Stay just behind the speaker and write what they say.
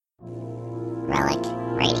Relic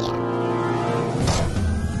Radio.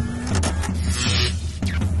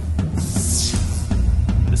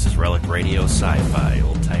 This is Relic Radio Sci-Fi,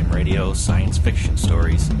 old-time radio, science fiction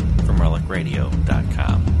stories from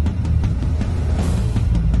RelicRadio.com.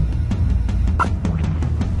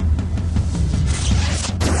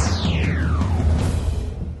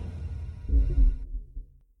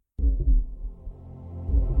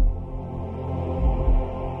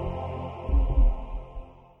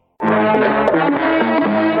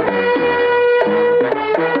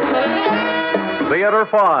 Theater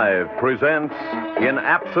 5 presents In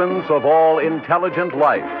Absence of All Intelligent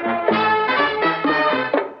Life.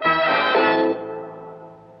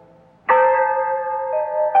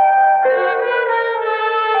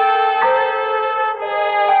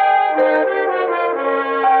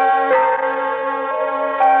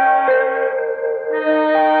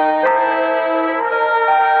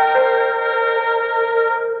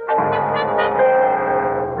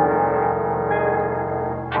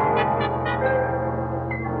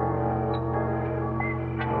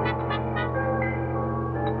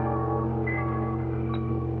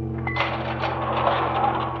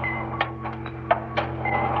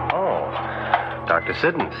 Dr.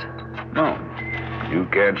 Siddons. No. You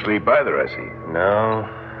can't sleep either, I see. No.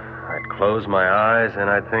 I'd close my eyes and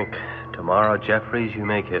I'd think, tomorrow, Jeffries, you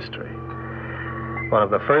make history. One of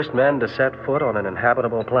the first men to set foot on an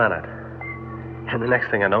inhabitable planet. And the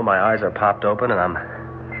next thing I know, my eyes are popped open and I'm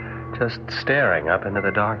just staring up into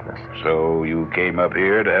the darkness. So you came up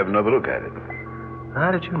here to have another look at it?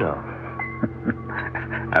 How did you know?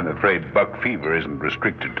 I'm afraid buck fever isn't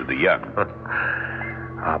restricted to the young.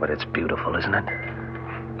 Ah, but it's beautiful, isn't it?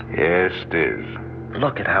 Yes, it is.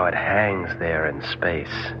 Look at how it hangs there in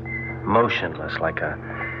space, motionless like a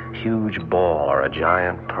huge ball or a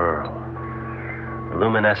giant pearl.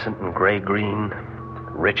 Luminescent and gray-green,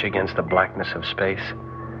 rich against the blackness of space,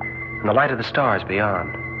 and the light of the stars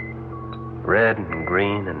beyond. Red and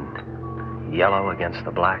green and yellow against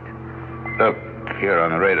the black. Look, here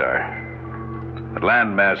on the radar. The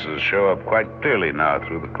land masses show up quite clearly now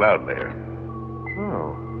through the cloud layer.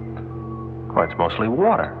 Oh. Well, it's mostly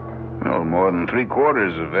water. Well, more than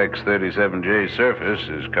 3/4 of X-37J's surface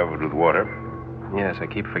is covered with water. Yes, I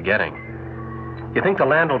keep forgetting. You think the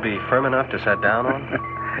land will be firm enough to set down on?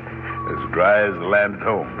 As dry as the land at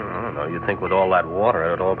home. I don't know. You'd think with all that water,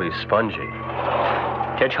 it'd all be spongy.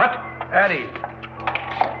 Catch hut! Addie.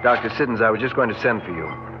 Dr. Siddons, I was just going to send for you.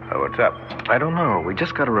 What's up? I don't know. We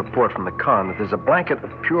just got a report from the con that there's a blanket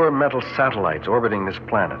of pure metal satellites orbiting this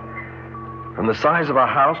planet. From the size of a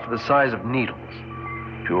house to the size of needles.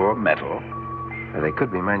 Pure metal? They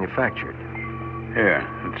could be manufactured. Here,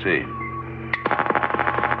 let's see.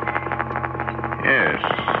 Yes,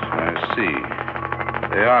 I see.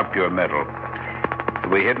 They are pure metal.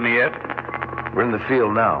 Have we hit any yet? We're in the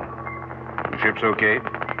field now. The ship's okay?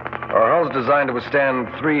 Our hull's designed to withstand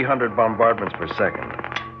 300 bombardments per second.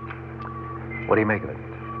 What do you make of it?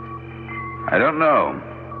 I don't know.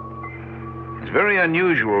 It's very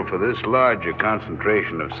unusual for this large a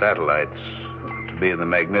concentration of satellites to be in the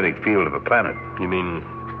magnetic field of a planet. You mean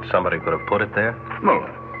somebody could have put it there? No,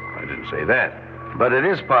 I didn't say that. But it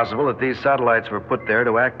is possible that these satellites were put there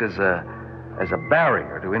to act as a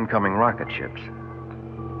barrier to incoming rocket ships.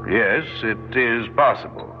 Yes, it is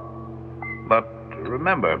possible. But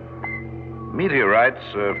remember,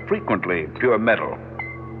 meteorites are frequently pure metal,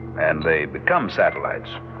 and they become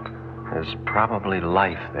satellites. There's probably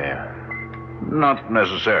life there. Not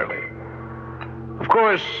necessarily. Of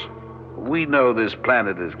course, we know this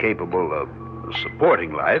planet is capable of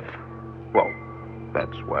supporting life. Well,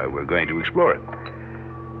 that's why we're going to explore it.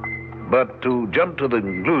 But to jump to the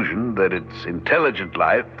conclusion that it's intelligent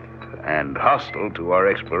life and hostile to our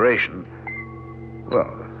exploration,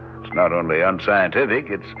 well, it's not only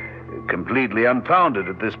unscientific, it's completely unfounded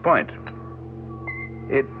at this point.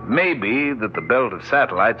 It may be that the belt of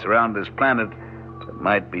satellites around this planet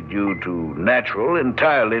might be due to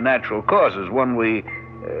entirely natural causes, ones we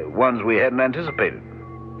hadn't anticipated.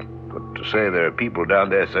 But to say there are people down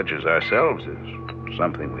there such as ourselves is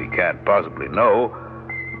something we can't possibly know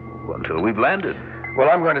until we've landed. Well,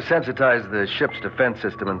 I'm going to sensitize the ship's defense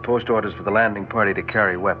system and post orders for the landing party to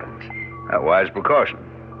carry weapons. A wise precaution.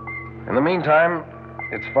 In the meantime,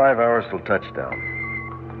 it's 5 hours till touchdown.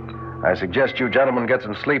 I suggest you gentlemen get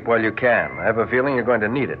some sleep while you can. I have a feeling you're going to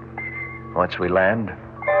need it once we land.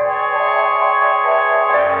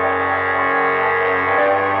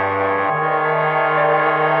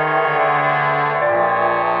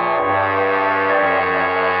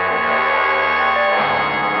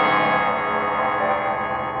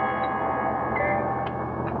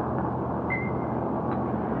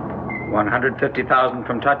 150,000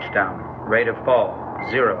 from touchdown. Rate of fall,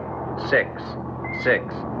 0, 6,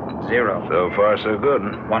 6, 0. So far, so good.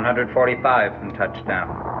 145 from touchdown.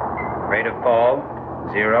 Rate of fall,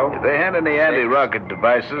 0. If they had any 6, anti-rocket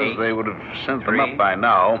devices, 8, they would have sent them 3. up by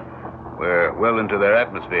now. We're well into their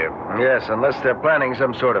atmosphere. Yes, unless they're planning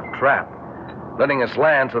some sort of trap. Letting us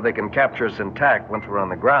land so they can capture us intact once we're on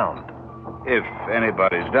the ground. If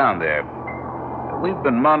anybody's down there. We've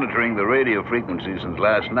been monitoring the radio frequency since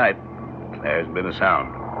last night. There hasn't been a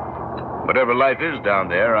sound. Whatever life is down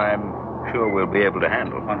there, I'm sure we'll be able to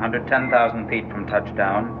handle. 110,000 feet from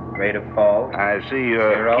touchdown. Rate of fall. I see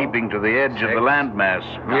you're 0, keeping to the edge of 6, the landmass.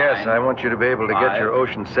 Yes, I want you to be able to get 5. your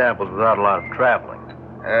ocean samples without a lot of traveling.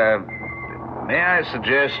 May I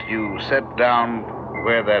suggest you set down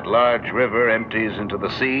where that large river empties into the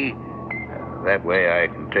sea? That way I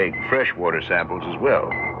can take freshwater samples as well.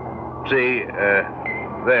 See,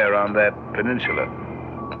 there on that peninsula.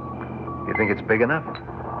 You think it's big enough?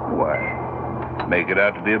 Why? Make it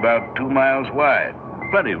out to be about 2 miles wide.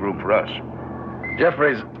 Plenty of room for us.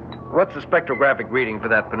 Jeffries, what's the spectrographic reading for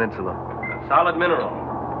that peninsula? Solid mineral.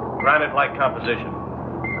 Granite-like composition.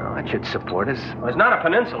 Oh, that should support us. Well, it's not a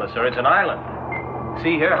peninsula, sir. It's an island.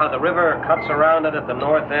 See here how the river cuts around it at the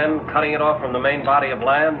north end, cutting it off from the main body of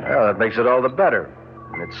land? Well, that makes it all the better.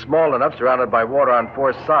 And it's small enough, surrounded by water on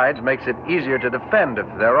 4 sides, makes it easier to defend if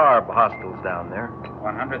there are hostiles down there.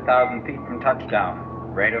 100,000 feet from touchdown.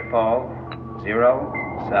 Rate of fall, 0,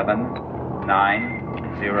 7,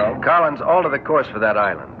 9, 0. Collins, alter the course for that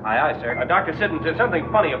island. Aye, aye, sir. Dr. Siddons, there's something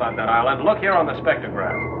funny about that island. Look here on the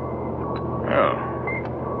spectrograph.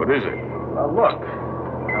 Oh. What is it? Well, look.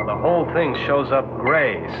 Now, the whole thing shows up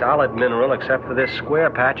gray, solid mineral, except for this square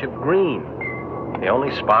patch of green. The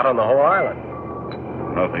only spot on the whole island.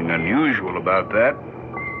 Nothing unusual about that.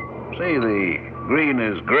 See, the green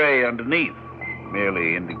is gray underneath,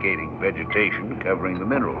 merely indicating vegetation covering the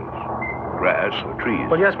minerals. Grass or trees.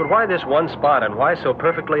 Well, yes, but why this one spot and why so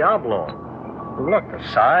perfectly oblong? Look, the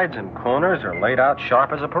sides and corners are laid out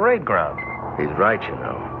sharp as a parade ground. He's right, you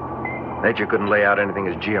know. Nature couldn't lay out anything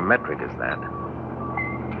as geometric as that.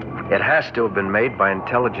 It has to have been made by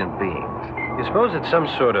intelligent beings. You suppose it's some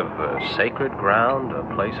sort of sacred ground, a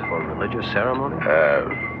place for religious ceremony?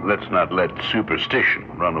 Let's not let superstition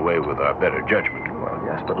run away with our better judgment. Well,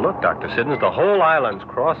 yes, but look, Dr. Siddons, the whole island's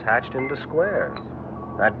cross-hatched into squares.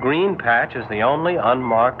 That green patch is the only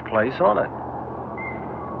unmarked place on it.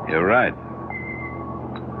 You're right.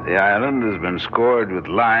 The island has been scored with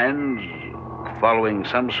lines following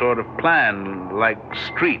some sort of plan, like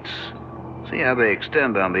streets. See how they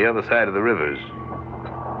extend on the other side of the rivers.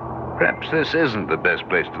 Perhaps this isn't the best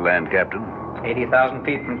place to land, Captain. 80,000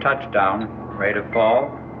 feet from touchdown. Rate of fall,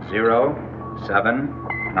 0,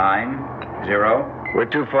 7, 9, 0. We're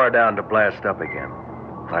too far down to blast up again.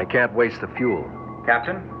 I can't waste the fuel.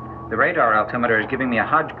 Captain, the radar altimeter is giving me a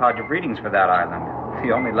hodgepodge of readings for that island.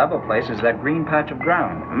 The only level place is that green patch of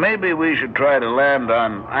ground. Maybe we should try to land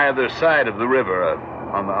on either side of the river,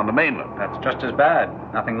 on the mainland. That's just as bad.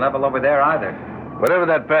 Nothing level over there either. Whatever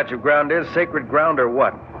that patch of ground is, sacred ground or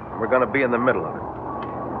what, we're going to be in the middle of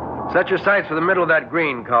it. Set your sights for the middle of that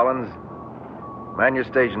green, Collins. Man your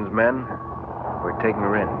stations, men. We're taking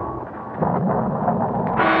her in.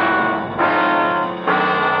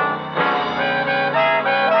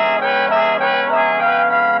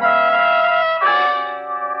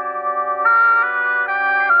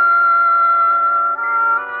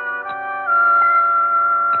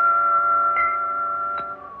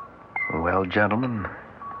 Well, gentlemen,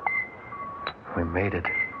 we made it.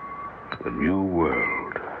 The new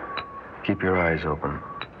world. Keep your eyes open.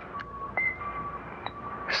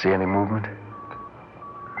 See any movement?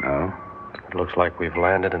 No? It looks like we've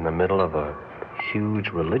landed in the middle of a huge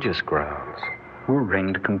religious grounds. We're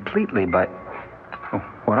ringed completely by... Oh,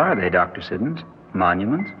 what are they, Dr. Siddons?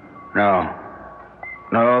 Monuments? No.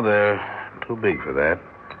 No, they're too big for that.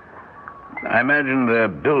 I imagine they're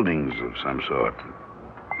buildings of some sort.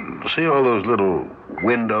 See all those little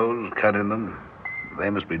windows cut in them? They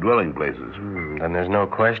must be dwelling places. Then there's no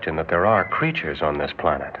question that there are creatures on this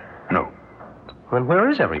planet. No. Then where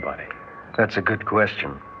is everybody? That's a good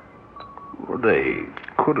question. Well, they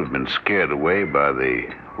could have been scared away by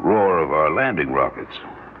the roar of our landing rockets.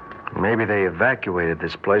 Maybe they evacuated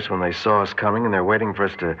this place when they saw us coming, and they're waiting for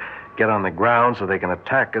us to get on the ground so they can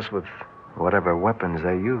attack us with whatever weapons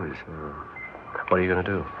they use. What are you going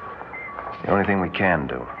to do? The only thing we can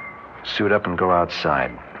do. Suit up and go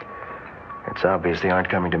outside. It's obvious they aren't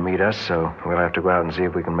coming to meet us, so we'll have to go out and see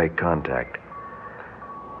if we can make contact.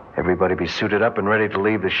 Everybody be suited up and ready to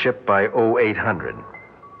leave the ship by 0800.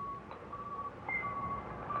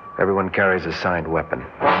 Everyone carries a signed weapon.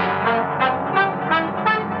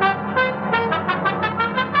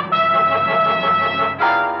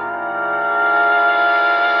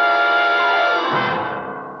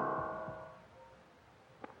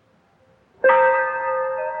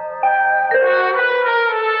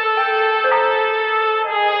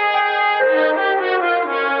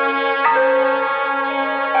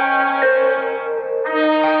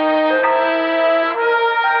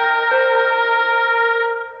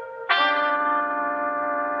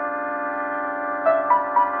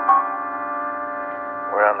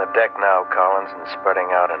 the deck now, Collins, and spreading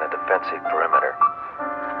out in a defensive perimeter.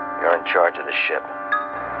 You're in charge of the ship.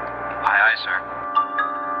 Aye, sir.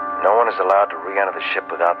 No one is allowed to re-enter the ship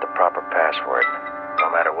without the proper password, no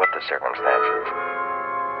matter what the circumstances.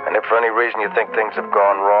 And if for any reason you think things have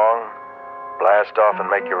gone wrong, blast off and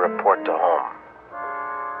make your report to home.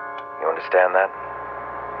 You understand that?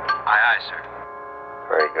 Aye, sir.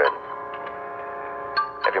 Very good.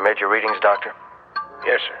 Have you made your readings, Doctor?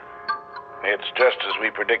 Yes, sir. It's just as we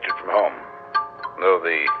predicted from home, though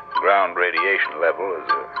the ground radiation level is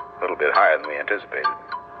a little bit higher than we anticipated.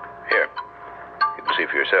 Here, you can see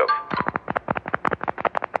for yourself.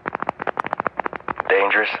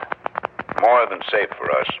 Dangerous? More than safe for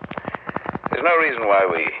us. There's no reason why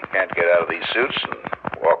we can't get out of these suits and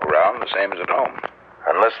walk around the same as at home.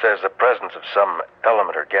 Unless there's the presence of some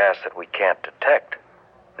element or gas that we can't detect.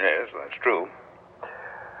 Yes, that's true.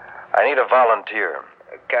 I need a volunteer.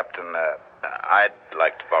 Captain, I'd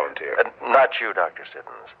like to volunteer. Not you, Dr.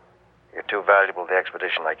 Siddons. You're too valuable to the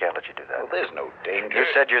expedition. I can't let you do that. Well, there's no danger. You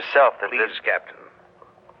said yourself that Please, Captain.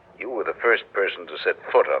 You were the first person to set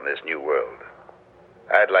foot on this new world.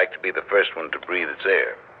 I'd like to be the first one to breathe its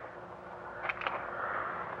air.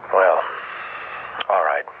 Well, all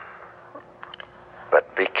right.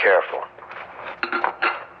 But be careful.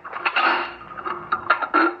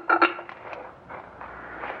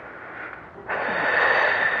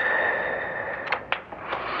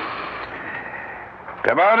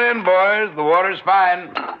 Come on in, boys. The water's fine.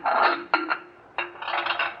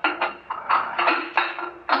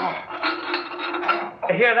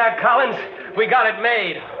 You hear that, Collins? We got it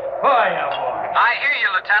made. Boy, oh boy. I hear you,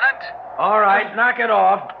 Lieutenant. All right, knock it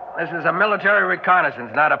off. This is a military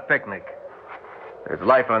reconnaissance, not a picnic. There's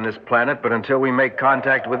life on this planet, but until we make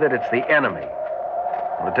contact with it, it's the enemy.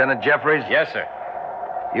 Lieutenant Jeffries? Yes, sir.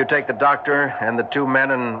 You take the doctor and the two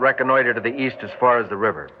men and reconnoiter to the east as far as the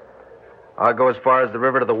river. I'll go as far as the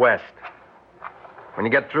river to the west. When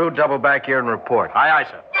you get through, double back here and report. Aye,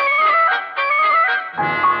 sir.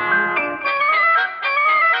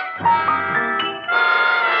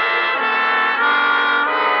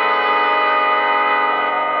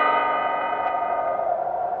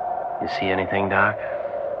 You see anything, Doc?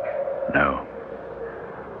 No.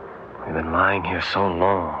 We've been lying here so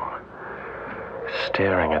long,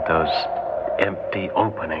 staring at those empty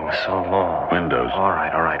openings so long. Windows. All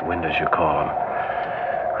right, windows you call them.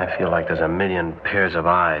 I feel like there's a million pairs of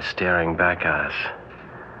eyes staring back at us.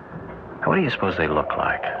 What do you suppose they look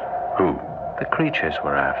like? Who? The creatures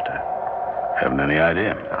we're after. Haven't any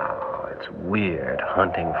idea. Oh, it's weird,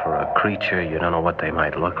 hunting for a creature you don't know what they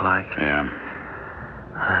might look like. Yeah.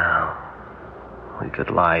 Well, we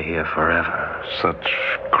could lie here forever. Such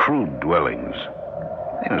crude dwellings.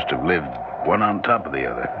 They must have lived one on top of the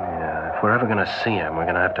other. Yeah, if we're ever going to see them, we're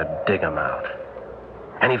going to have to dig them out.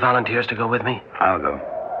 Any volunteers to go with me? I'll go.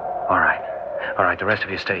 All right, the rest of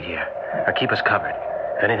you stay here. Now keep us covered.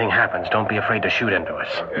 If anything happens, don't be afraid to shoot into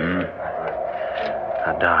us.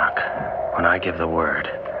 Now, Doc, when I give the word,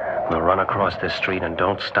 we'll run across this street and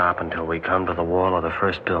don't stop until we come to the wall of the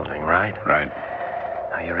first building, right? Right.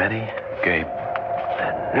 Are you ready? Okay.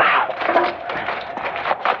 Then now!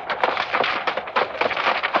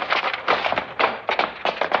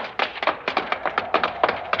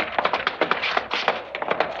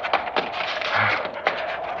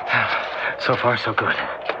 So far, so good.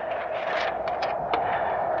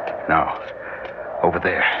 Now, over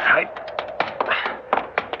there. Right.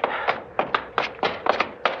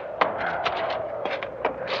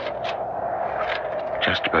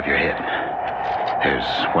 Just above your head.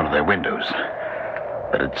 There's one of their windows.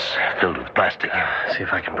 But it's filled with plastic. See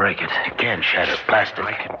if I can break it. You can't shatter plastic.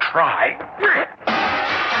 I can try.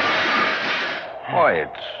 Boy,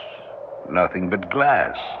 it's nothing but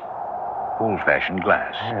glass. Old-fashioned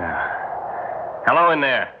glass. Yeah. Hello in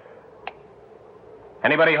there.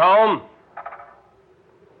 Anybody home?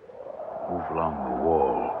 Move along the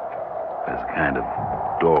wall. There's a kind of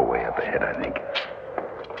doorway up ahead, I think.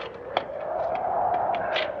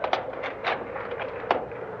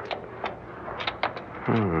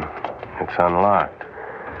 It's unlocked.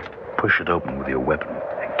 Push it open with your weapon.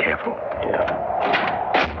 And careful. Yeah.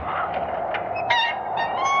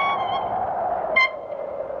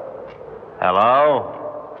 Hello?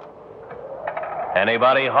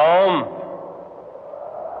 Anybody home?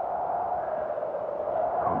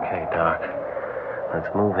 Okay, Doc. Let's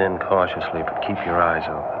move in cautiously, but keep your eyes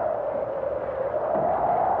open.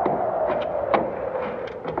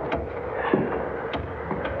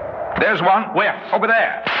 There's one. Where? Over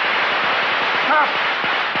there.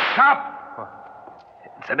 Stop!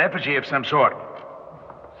 It's an effigy of some sort.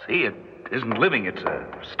 See, it isn't living. It's a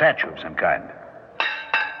statue of some kind.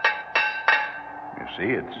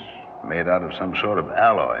 see, it's made out of some sort of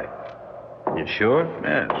alloy. You sure?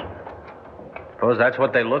 Yes. Suppose that's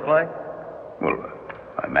what they look like? Well,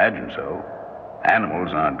 I imagine so. Animals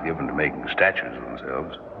aren't given to making statues of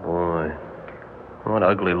themselves. Boy, what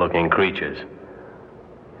ugly-looking creatures.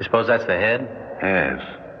 You suppose that's the head? Yes.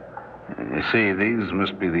 You see, these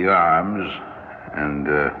must be the arms, and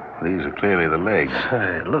these are clearly the legs.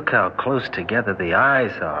 Hey, look how close together the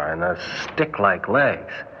eyes are and the stick-like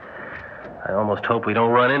legs. I almost hope we don't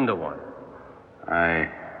run into one. I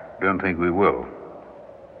don't think we will.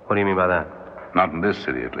 What do you mean by that? Not in this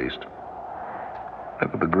city, at least.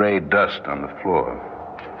 Look at the gray dust on the floor.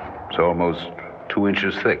 It's almost 2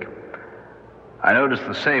 inches thick. I noticed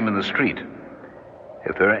the same in the street.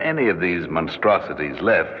 If there are any of these monstrosities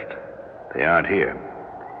left, they aren't here.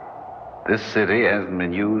 This city hasn't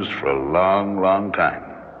been used for a long, long time.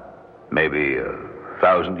 Maybe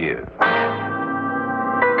 1,000 years.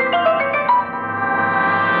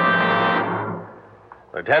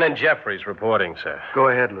 Lieutenant Jeffries reporting, sir. Go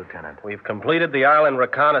ahead, Lieutenant. We've completed the island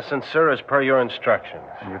reconnaissance, sir, as per your instructions.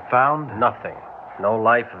 And you found? Nothing. No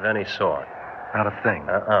life of any sort. Not a thing.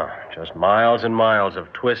 Just miles and miles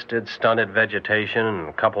of twisted, stunted vegetation and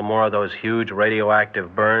a couple more of those huge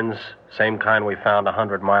radioactive burns. Same kind we found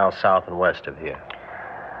 100 miles south and west of here.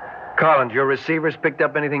 Collins, your receivers picked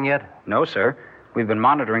up anything yet? No, sir. We've been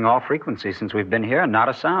monitoring all frequencies since we've been here, and not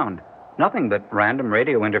a sound. Nothing but random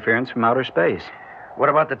radio interference from outer space. What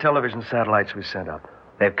about the television satellites we sent up?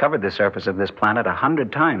 They've covered the surface of this planet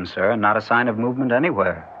 100 times, sir, and not a sign of movement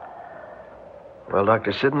anywhere. Well,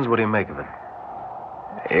 Dr. Siddons, what do you make of it?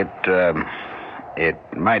 It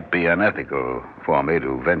might be unethical for me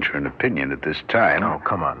to venture an opinion at this time. Oh,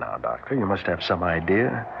 come on now, Doctor. You must have some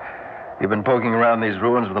idea. You've been poking around these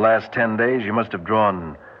ruins for the last 10 days. You must have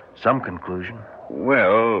drawn some conclusion.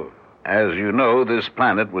 Well, as you know, this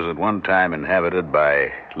planet was at one time inhabited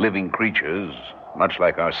by living creatures, much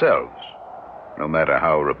like ourselves, no matter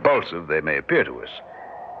how repulsive they may appear to us.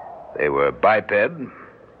 They were biped,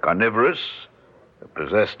 carnivorous,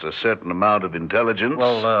 possessed a certain amount of intelligence.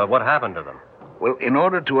 Well, what happened to them? Well, in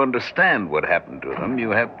order to understand what happened to them,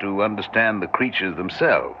 you have to understand the creatures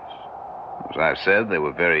themselves. As I've said, they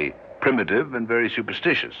were very primitive and very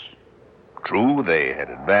superstitious. True, they had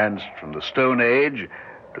advanced from the Stone Age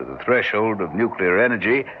to the threshold of nuclear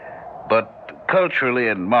energy, but culturally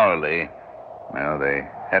and morally, well, they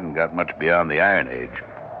hadn't got much beyond the Iron Age.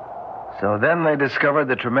 So then they discovered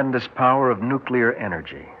the tremendous power of nuclear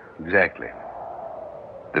energy. Exactly.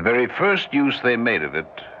 The very first use they made of it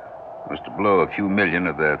was to blow a few million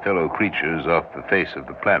of their fellow creatures off the face of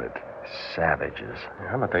the planet. Savages.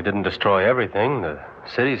 Yeah, but they didn't destroy everything. The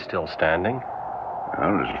city's still standing.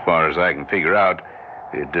 Well, as far as I can figure out,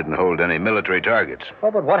 it didn't hold any military targets.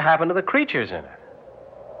 Well, but what happened to the creatures in it?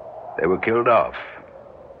 They were killed off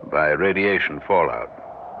by radiation fallout.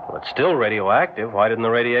 Well, it's still radioactive. Why didn't the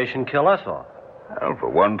radiation kill us off? Well, for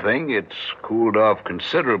one thing, it's cooled off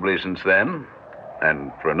considerably since then.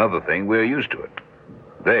 And for another thing, we're used to it.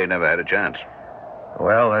 They never had a chance.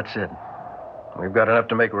 Well, that's it. We've got enough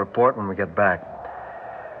to make a report when we get back.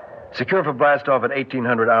 Secure for blast-off at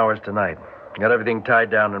 1800 hours tonight. Got everything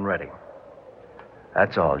tied down and ready.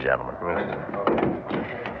 That's all, gentlemen.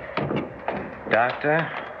 Doctor,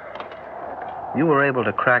 you were able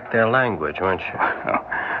to crack their language, weren't you?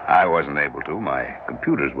 I wasn't able to. My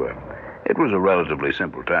computers were. It was a relatively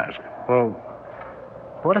simple task. Well,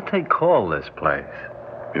 what did they call this place?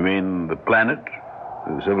 You mean the planet?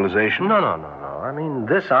 The civilization? No. I mean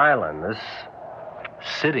this island, this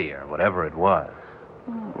city, or whatever it was.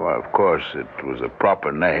 Well, of course, it was a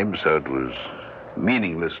proper name, so it was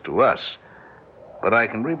meaningless to us. But I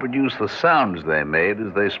can reproduce the sounds they made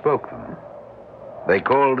as they spoke them. They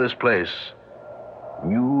called this place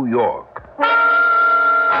New York.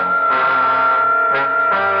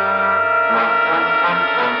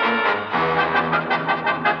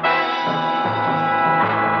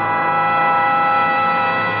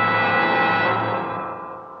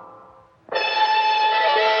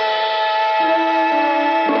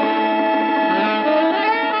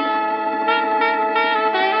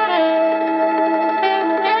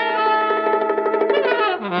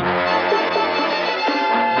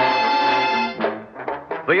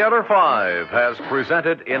 Theater 5 has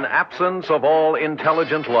presented In Absence of All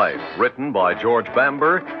Intelligent Life, written by George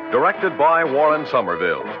Bamber, directed by Warren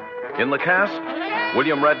Somerville. In the cast,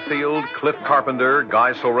 William Redfield, Cliff Carpenter,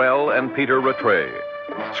 Guy Sorel, and Peter Rattray.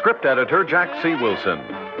 Script editor, Jack C. Wilson.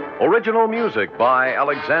 Original music by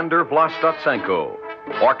Alexander Vlastotsenko.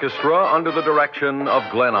 Orchestra under the direction of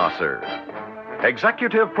Glenn Osser.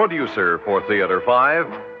 Executive producer for Theater 5,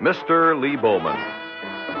 Mr. Lee Bowman.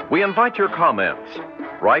 We invite your comments.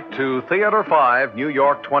 Write to Theater 5, New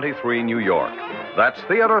York 23, New York. That's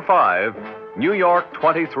Theater 5, New York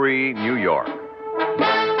 23, New York.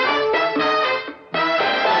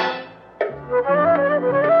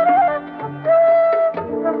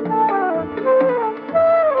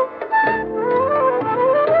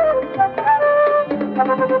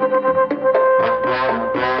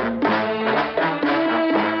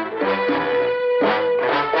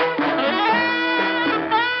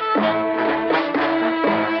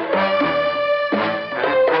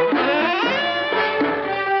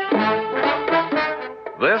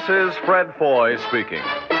 This is Fred Foy speaking.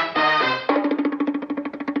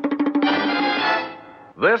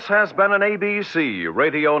 This has been an ABC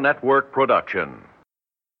Radio Network production.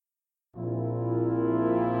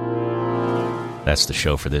 That's the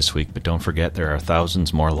show for this week, but don't forget there are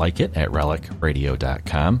thousands more like it at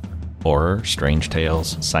relicradio.com. Horror, strange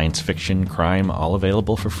tales, science fiction, crime, all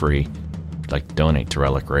available for free. If you'd like to donate to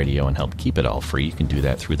Relic Radio and help keep it all free, you can do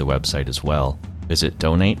that through the website as well. Visit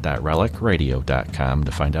donate.relicradio.com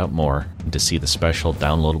to find out more and to see the special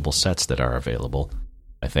downloadable sets that are available.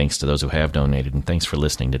 My thanks to those who have donated, and thanks for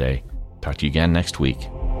listening today. Talk to you again next week.